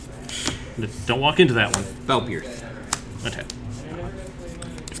 Don't walk into that one. Fell Pierce. Attack.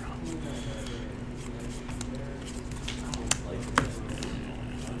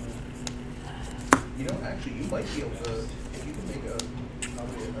 You know, actually, you might be able to, if you can make a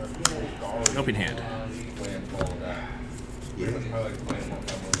Open hand. Plan for all of that. Pretty much probably like playing one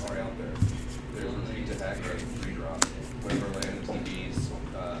time with already out there. There's a reach attack rate, 3 drop. Whenever land and TVs,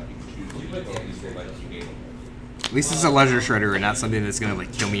 you can choose each of these for like you gain them. At least it's a leisure shredder and not something that's gonna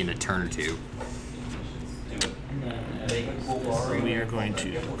like kill me in a turn or two. Do it. Make a full bar. We are going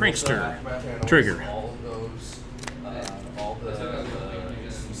to Prankster. Trigger. All of those, all the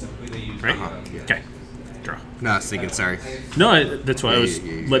specifically they use. Right? Yeah. Okay. Draw. No, I was thinking. Sorry. No, that's why I was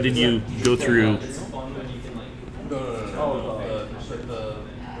Yeah. letting you go through. No. The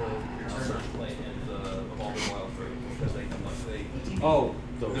evolving wild fruit because they come up. They Oh,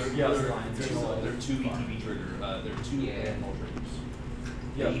 they're those. two ETB trigger. They're two animal triggers.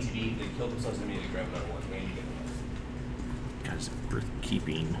 Yeah. ETB, they kill themselves and immediately grab another one, and you get them. Guys, worth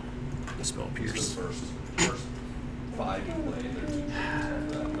keeping the spell These pierce. are the first 5 you play. They're 2 triggers after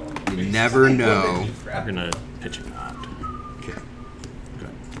that. Going. You never know. We're gonna pitch it out. Okay.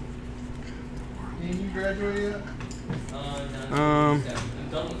 Good. Can you graduate yet?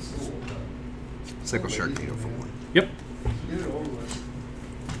 Cycle Sharknado for 1. Yep. Get it over with.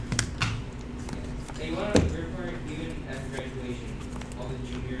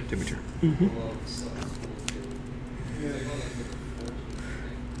 Temperature.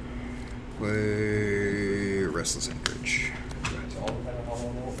 Play Restless Anchorage. It's all dependent on how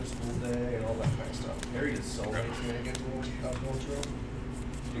long they want for school day and all that kind of stuff. Harry did so many shenanigans when we went to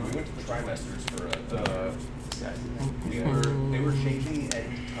Dude, we went to the trimesters for they were changing the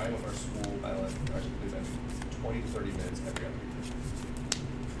end time of our school by like, actually, 20 to 30 minutes every other year.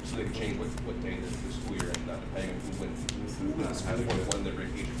 So they could change what day the school year ended up, depending on who went to when their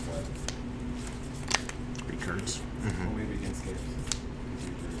vacation went. Three cards. Or maybe against games.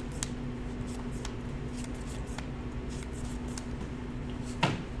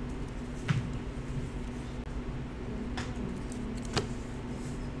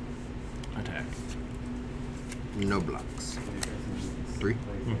 Attack. No blocks. 3?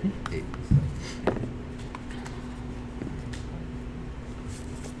 8.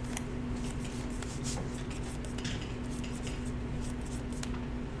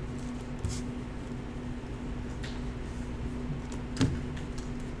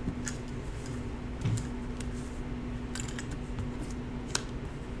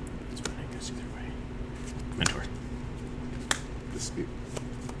 It's fine, I guess either way. Mentor. Dispute.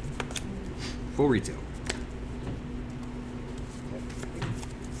 Full retail.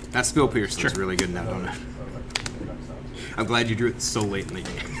 That Spill Piercer is really good now, don't it? I'm glad you drew it so late in the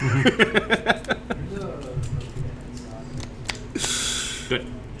game. Good.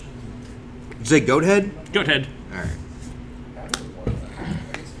 Did you say Goat Head? Goat Head. Alright.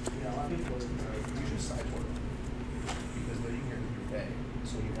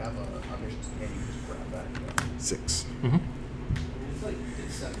 Six. You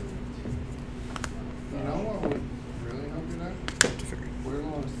know what would really help you there? Wear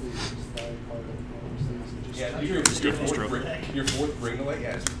long sleeves, just that part of long sleeves. Yeah, your fourth ring away,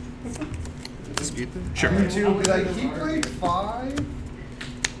 yes. Dispute that? Sure. Because I keep like 5.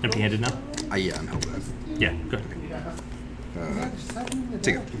 Empty-handed now? Yeah, I'm helping that. Yeah, go ahead.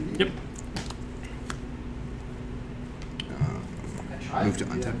 Take it. Yep. Move to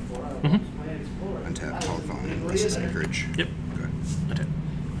untap. Untap, Polyphone, and Restless Anchorage. Yep. Okay. Attack.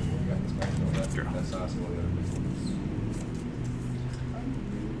 Draw.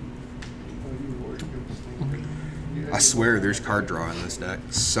 I swear there's card draw in this deck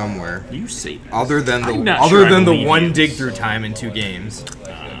somewhere. You say that. Other than I'm the not sure I believe one you. dig through time in 2 games.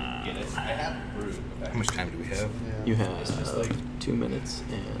 How much time do we have? You have 2 minutes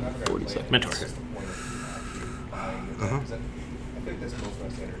and 40 seconds. Mentor.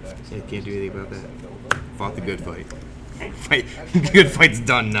 Yeah, can't do anything about that. Fought the good fight. Good fight's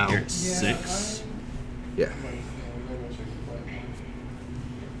done now. You're at 6. Yeah.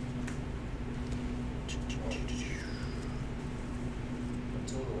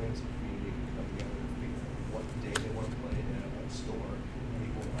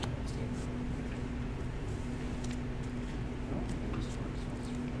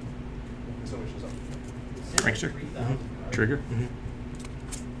 Prankster. Trigger.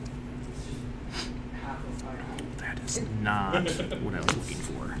 That is not what I was looking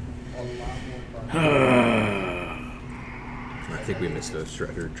for. I think we missed a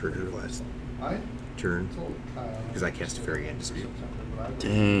Shredder trigger last turn because I cast a Fairy and Dispute.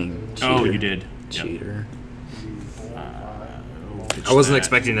 Dang. Oh, Cheater. you did. Cheater. I wasn't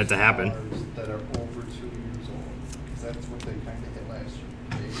expecting that to happen. That are over 2 years old. Because that's what they kind of hit last year.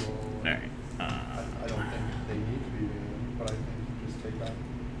 They go, Alright. I don't think they need to be banned, but I think you just take out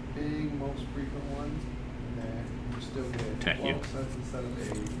big, most frequent ones, and then you still Attack get you. 12 sets instead of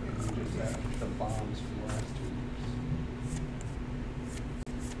 8, and you just have the bombs from the last 2 years.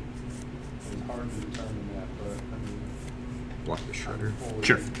 It's hard to determine that, but I mean, Block the Shredder.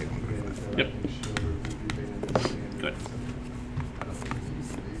 Sure. Take 1 by 5. Yep. Good. I don't think it needs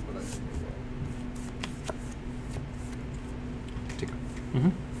to be, but I think it will. Take it.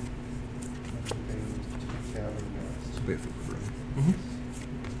 Mm-hmm. Wait for the room. Mm-hmm.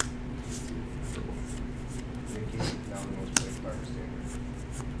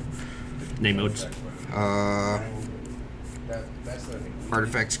 Name modes.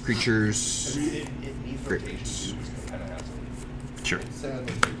 Artifacts, creatures, creatures. Sure.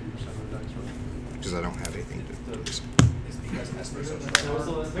 Because I don't have anything to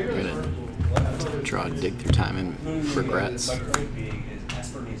Draw, dig through time, and regrets.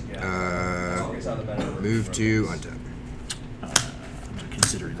 move to untap.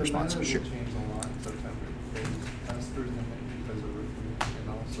 Considering responsible. Sure.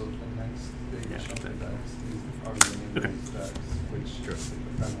 Okay. Sure.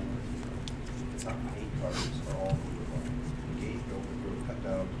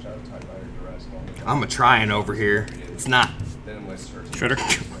 I'm a trying over here. It's not Shredder.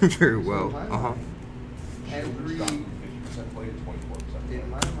 very well. every play to 24%. in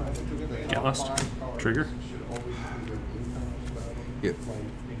my mind, the Get top lost. 5 cards Trigger. should always be an income spell. Yep. Like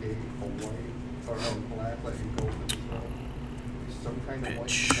negate a white or no black, let you go with as well. Some kind of white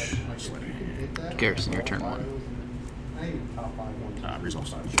Pitch. protection, like if you can hit that. Garrison, your all turn five one. of those, not even top 5 ones.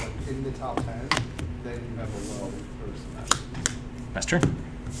 Results. Like in the top 10, then you have a well person. Best turn.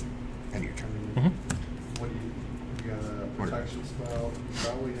 And your turn. What do you got a protection spell? You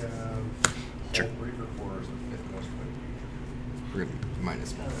probably have Sure. Reaper 4 is the 5th most played feature. We're gonna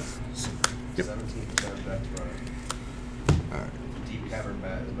minus one. Yep. 17% of that's running. Alright. Deep Cavern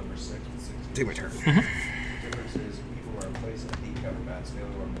Bat is number 6 with 16. Take my turn. Difference is people are in place at Deep Cavern Bats, they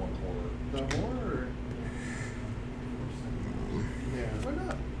only run one horror. The horror. Yeah. Why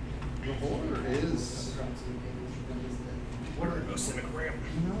not? The horror is. What are those Civic Ram?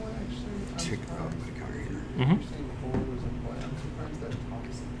 You know what, actually? I'm Tick up surprised. my counter here. You're saying the horror was in play. I'm surprised that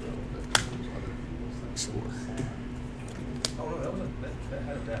Thomas and Bill, that there's other people's things. Score. Oh no, that was that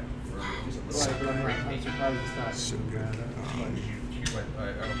had a deck. It was a little I'm surprised it's not So too good. bad. I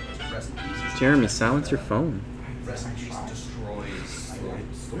don't know if it was Rest in Peace. Jeremy, silence your phone. Rest in Peace destroys.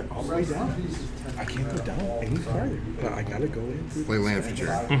 All the way down. I can't go down any farther, but I gotta go in through Play land for turn.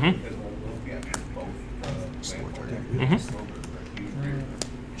 Yeah, both. Slow turn.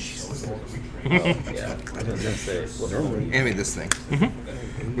 I was gonna say. normally. Animate this thing.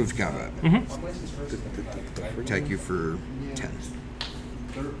 Move to combat. Attack you for 10.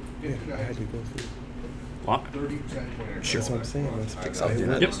 Yeah, I had to go through. Lock. Sure. That's what I'm saying. Let's fix I'll do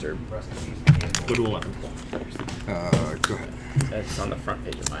not Yep. disturb. Go to 11. Go ahead. It's on the front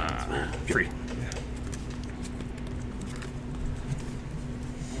page of mine. 3.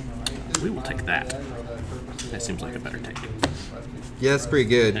 We will take that. That seems like a better take. Yeah, that's pretty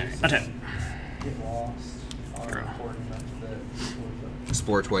good. Attack. Draw.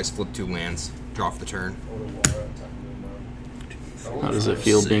 Explore twice, flip 2 lands. Draw off the turn. How does it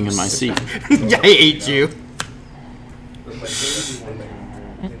feel being in my seat? Yeah, I hate you.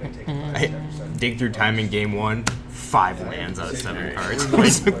 I dig through time in game 1. 5 lands out of 7 cards. We're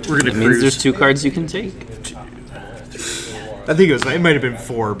gonna It means there's cruise. 2 cards you can take. I think it might have been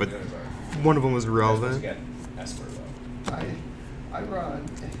 4, but one of them was relevant. I run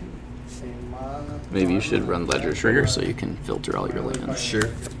a mana. Maybe you should run Ledger Trigger so you can filter all your lands. Sure.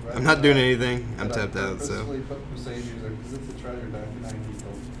 I'm not doing anything. I'm tapped out, so. Because it's a treasure deck, and I need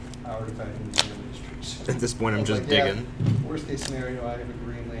those power defense and restrictions. At this point, I'm just Like, yeah, digging. worst case scenario, I have a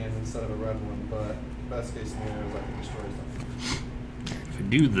green land instead of a red one, but best case scenario is I can destroy something. If I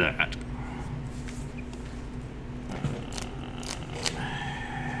do that,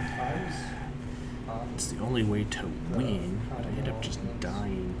 it's the only way to win, but I end up just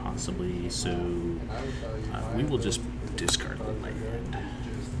dying possibly, so we will just discard the land.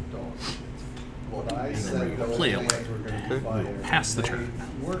 And then we will play a land. We will pass the turn.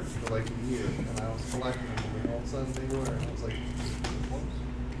 Worked for like a year, and I was collecting them, and all of a sudden they were, and I was like,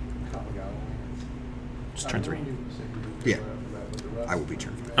 Just turn 3. Yeah. I will be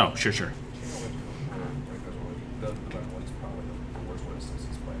turn 5. Oh, sure, sure. The red one's probably the worst one since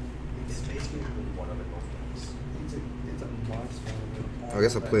it's played. It's basically one of the most. It's a must. I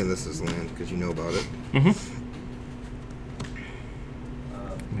guess I'll play this as land because you know about it. I'm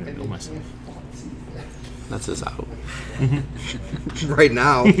gonna build myself. That's his out. Right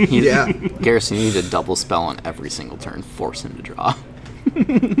now, You- yeah. Garrison, you need a double spell on every single turn. Force him to draw.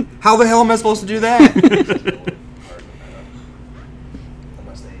 How the hell am I supposed to do that?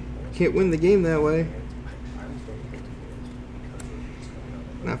 Can't win the game that way.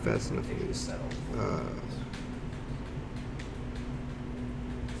 Not fast enough at least.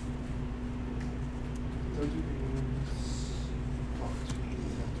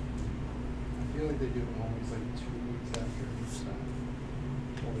 I feel like they do them always like 2 weeks after each time.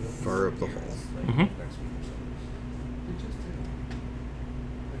 Far up the hall. They just do.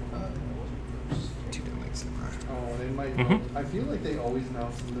 2 down like samurai. Oh, they might. I feel like they always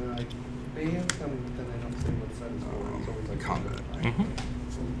announce them. They're like, bam, coming, but then they don't say what set it's for. It's always like Combat.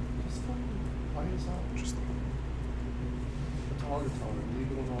 So just fucking play us out. Just the The target tower,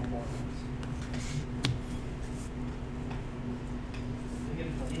 leave it on all formats. They're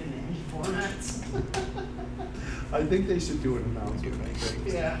gonna play in any formats. I think they should do an announcement.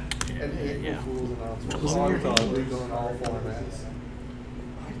 Yeah. An April Yeah. Fool's announcement. Was it Target your tower, legal in all formats.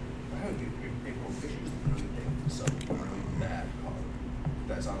 I don't do April Fisher's so that card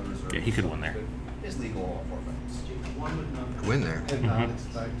that's on the reserve. Yeah, he could win there. Is legal all formats. One with no. I win there. And not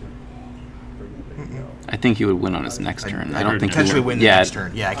expected. I think he would win on his next turn. I don't think he Potentially would. win the Yeah, next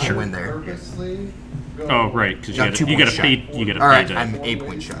turn. Yeah, I can't win there. Purposely Oh, right, because No, you got to shot. pay. You got to All pay right, to. I'm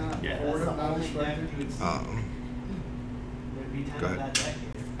 8-point shot. Yeah. Go ahead.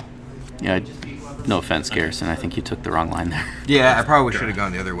 Yeah, no offense, Garrison. I think you took the wrong line there. Yeah, I probably should have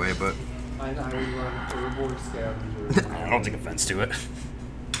gone the other way, but I run Turbo Scavenger. I don't take offense to it.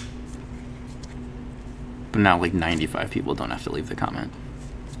 But now, like 95 people don't have to leave the comment.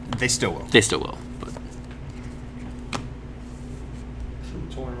 they still will. They still will, but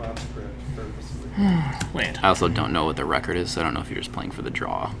Land. I also don't know what the record is. So I don't know if you're just playing for the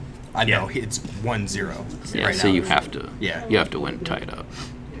draw. I know it's 1-0. Yeah, right so now. you have to. Yeah. You have to win tied up.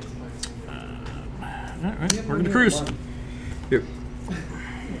 All right, we're gonna cruise. Here.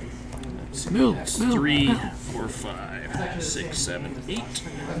 That's 3, 4, 5, 6, 7, 8.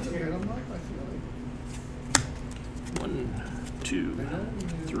 1, 2,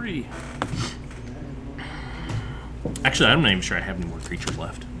 3. Actually, I'm not even sure I have any more creatures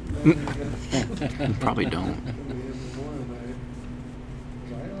left. You probably don't.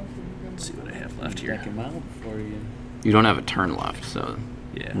 Let's see what I have left here. You don't have a turn left, so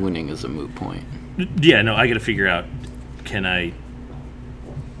Yeah. winning is a moot point. Yeah, no, I got to figure out.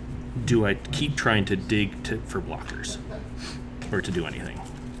 Do I keep trying to dig for blockers, or to do anything?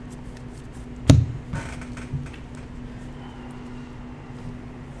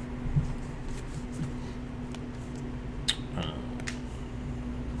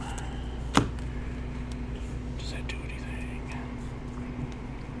 Does that do anything?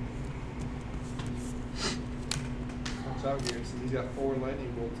 Watch out, Garrison. He's got 4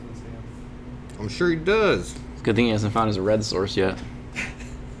 lightning bolts in his hand. I'm sure he does. Good thing he hasn't found his red source yet.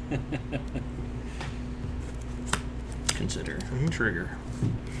 Consider trigger.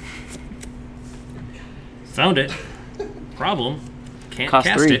 Found it. Problem. Can't Cost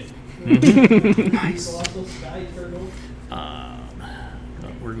cast 3. it. Nice.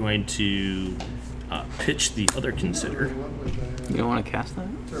 We're going to pitch the other consider, You don't want to cast that?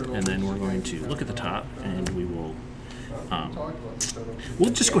 and then we're going to look at the top, and we will.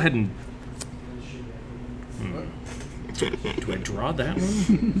 We'll just go ahead and. Do I draw that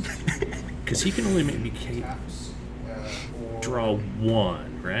one? Because he can only make me draw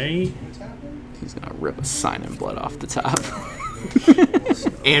 1, right? He's gonna rip a sign in blood off the top.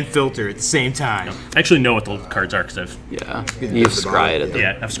 And filter at the same time. No, I actually know what the cards are because I've Yeah, you've scryed at the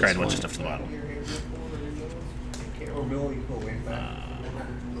I've scryed a bunch of stuff to the bottom.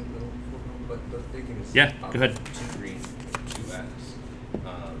 Yeah, go ahead. 2 green, 2 X.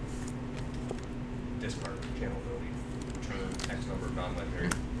 Discard channel ability. Return X number of non-legendary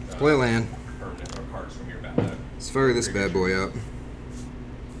Play land. permanent or cards from your backpack. Let's fire this bad boy up.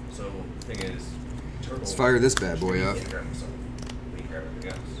 So the thing is, turtle. Let's fire this bad boy up. You grab the sun. You grab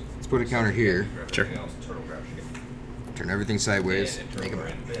everything else. Let's put a counter here. Grab Sure. everything else, turtle grabs you. Turn everything sideways. And Make turtle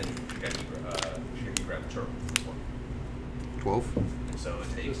him and then you grab the turtle. 12. And so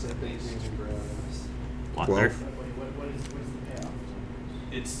it takes at least. Block 12. there. What is the payoff?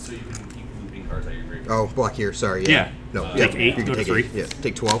 It's so you can keep looping cards out of your graveyard. Oh, block here. Sorry. Yeah. No. Take yeah, 8, you go can to take 3. Yeah.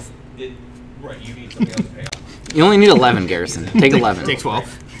 Take 12. Right, you need something else to pay off. You only need 11, Garrison. Take 11. Take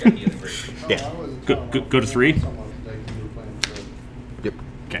 12. You got the other graveyard. Yeah. Go to 3. Yep.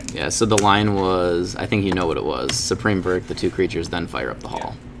 Okay. Yeah, so the line was, I think you know what it was. Supreme Verdict, the 2 creatures, then fire up the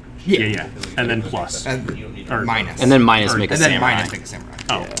hall. Yeah. And then plus. And Or minus. And then minus make a and then samurai. minus make a samurai.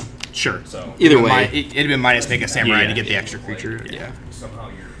 Oh, sure. So Either It'd way, been it'd been minus make a samurai Yeah. to get the extra creature. Yeah. Yeah. somehow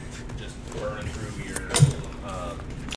you're